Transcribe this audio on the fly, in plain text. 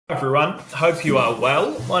Hi everyone, hope you are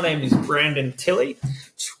well. My name is Brandon Tilley.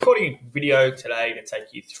 Just recording a video today to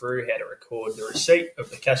take you through how to record the receipt of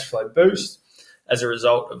the cash flow boost as a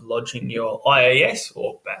result of lodging your IAS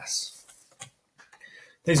or BAS.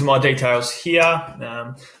 These are my details here.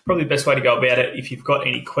 Probably the best way to go about it, if you've got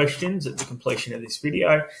any questions at the completion of this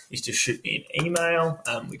video, is to shoot me an email.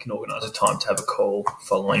 We can organise a time to have a call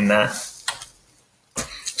following that.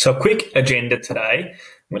 So a quick agenda today.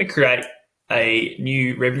 I'm going to create a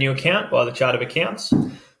new revenue account by the chart of accounts.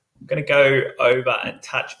 I'm going to go over and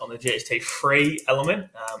touch on the GST free element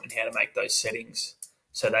and how to make those settings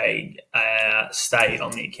so they stay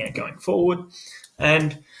on the account going forward.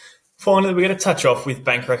 And finally, we're going to touch off with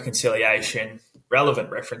bank reconciliation,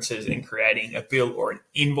 relevant references, and creating a bill or an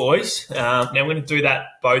invoice. Now, we're going to do that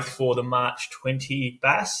both for the March 20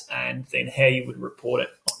 BAS and then how you would report it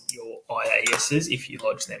on your IASs if you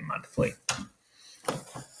lodge them monthly.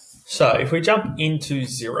 So if we jump into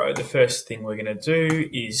Xero, the first thing we're going to do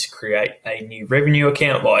is create a new revenue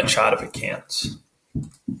account via chart of accounts.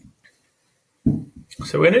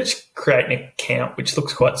 So we're going to just create an account which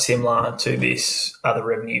looks quite similar to this other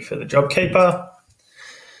revenue for the JobKeeper.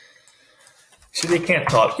 So the account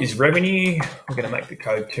type is revenue. We're going to make the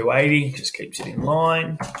code 280, just keeps it in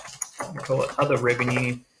line. We call it other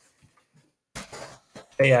revenue,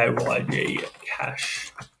 BAYG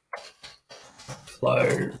cash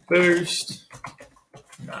flow boost.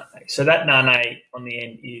 NANE. So that NANE on the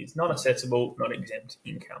end is not assessable, not exempt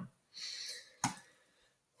income.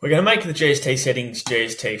 We're going to make the GST settings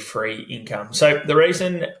GST free income. So the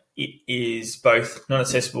reason it is both not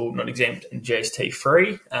assessable, not exempt, and GST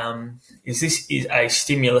free is this is a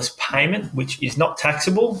stimulus payment which is not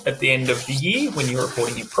taxable at the end of the year when you're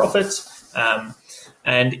reporting your profits,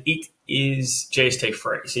 and it is GST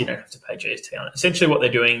free, so you don't have to pay GST on it. Essentially what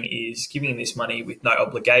they're doing is giving this money with no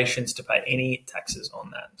obligations to pay any taxes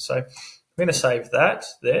on that. So I'm going to save that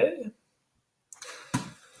there.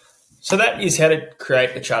 So that is how to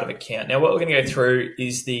create a chart of account. Now what we're going to go through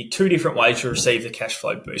is the two different ways to receive the cash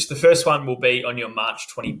flow boost. The first one will be on your March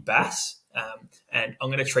 20 BAS, and I'm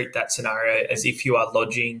going to treat that scenario as if you are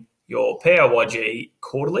lodging your PAYG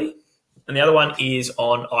quarterly. And the other one is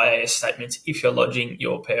on IAS statements if you're lodging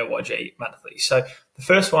your PAYG monthly. So the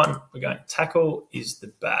first one we're going to tackle is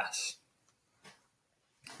the BAS.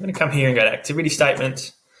 I'm going to come here and go to activity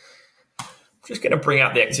statements. I'm just going to bring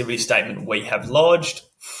up the activity statement we have lodged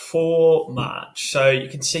for March. So you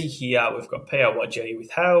can see here we've got PAYG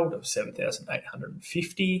withheld of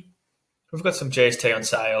 7,850. We've got some GST on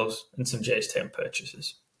sales and some GST on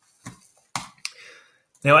purchases.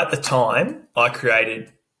 Now at the time I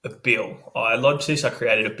created a bill. I lodged this, I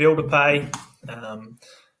created a bill to pay. Now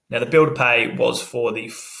the bill to pay was for the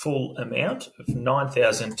full amount of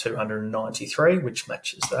 9,293, which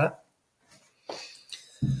matches that.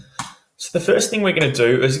 So the first thing we're going to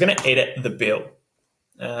do is we're going to edit the bill.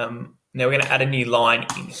 Now we're going to add a new line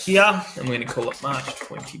in here and we're going to call it March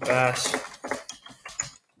 20 BAS,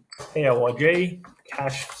 PAYG,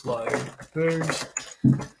 cash flow boost,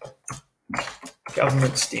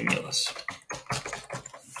 government stimulus.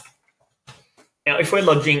 Now, if we're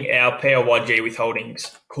lodging our PAYG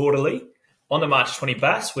withholdings quarterly, on the March 20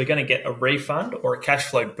 BAS, we're going to get a refund or a cash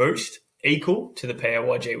flow boost equal to the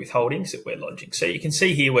PAYG withholdings that we're lodging. So you can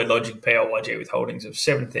see here we're lodging PAYG withholdings of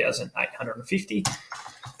 7,850.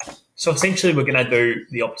 So essentially we're going to do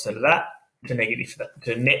the opposite of that, to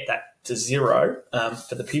net that to zero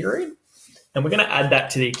for the period. And we're going to add that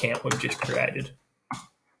to the account we've just created.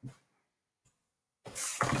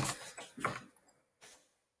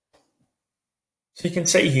 So you can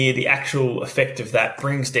see here the actual effect of that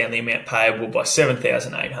brings down the amount payable by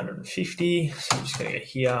 7,850. So I'm just going to go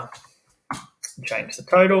here and change the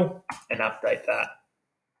total and update that.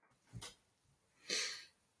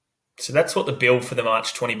 So that's what the bill for the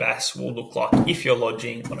March 20 BAS will look like if you're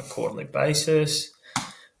lodging on a quarterly basis. I'm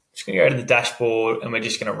just going to go to the dashboard and we're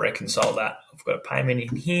just going to reconcile that. I've got a payment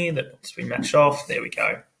in here that wants to be matched off. There we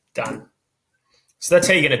go. Done. So that's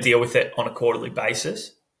how you're going to deal with it on a quarterly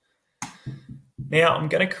basis. Now I'm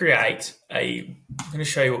going to I'm going to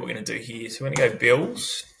show you what we're going to do here. So we're going to go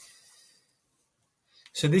bills.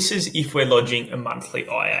 So this is if we're lodging a monthly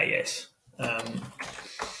IAS.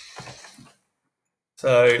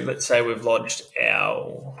 So let's say we've lodged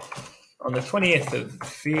on the 20th of the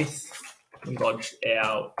 5th, we lodged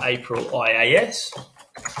our April IAS,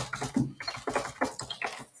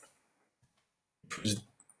 which was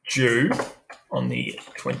due on the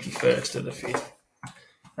 21st of the 5th.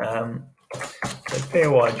 So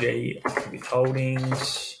PAYG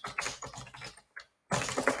withholdings, I'm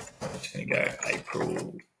just going to go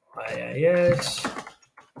April IAS,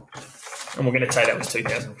 and we're going to say that was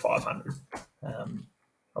 2,500.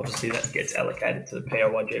 Obviously, that gets allocated to the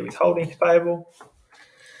PAYG withholdings payable.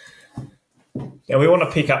 Now, we want to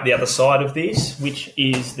pick up the other side of this, which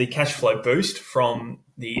is the cash flow boost from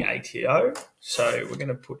the ATO. So we're going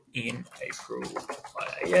to put in April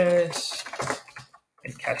IAS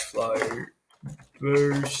and cash flow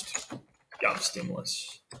boost, gov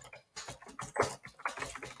stimulus.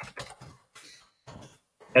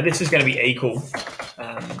 Now, this is going to be equal.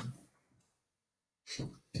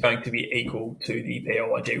 Going to be equal to the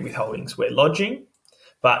PAYG withholdings we're lodging,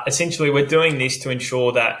 but essentially we're doing this to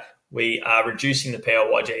ensure that we are reducing the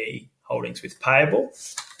PAYG holdings with payable,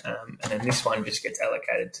 and then this one just gets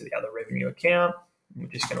allocated to the other revenue account. We're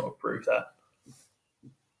just going to approve that.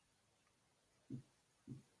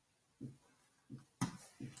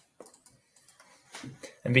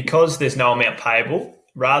 And because there's no amount payable,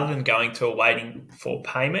 rather than going to a waiting for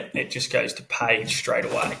payment, it just goes to paid straight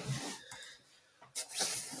away.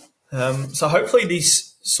 So hopefully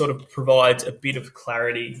this sort of provides a bit of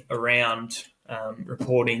clarity around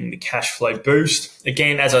reporting the cash flow boost.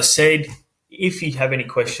 Again, as I said, if you have any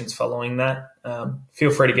questions following that, feel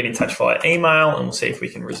free to get in touch via email and we'll see if we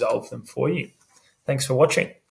can resolve them for you. Thanks for watching.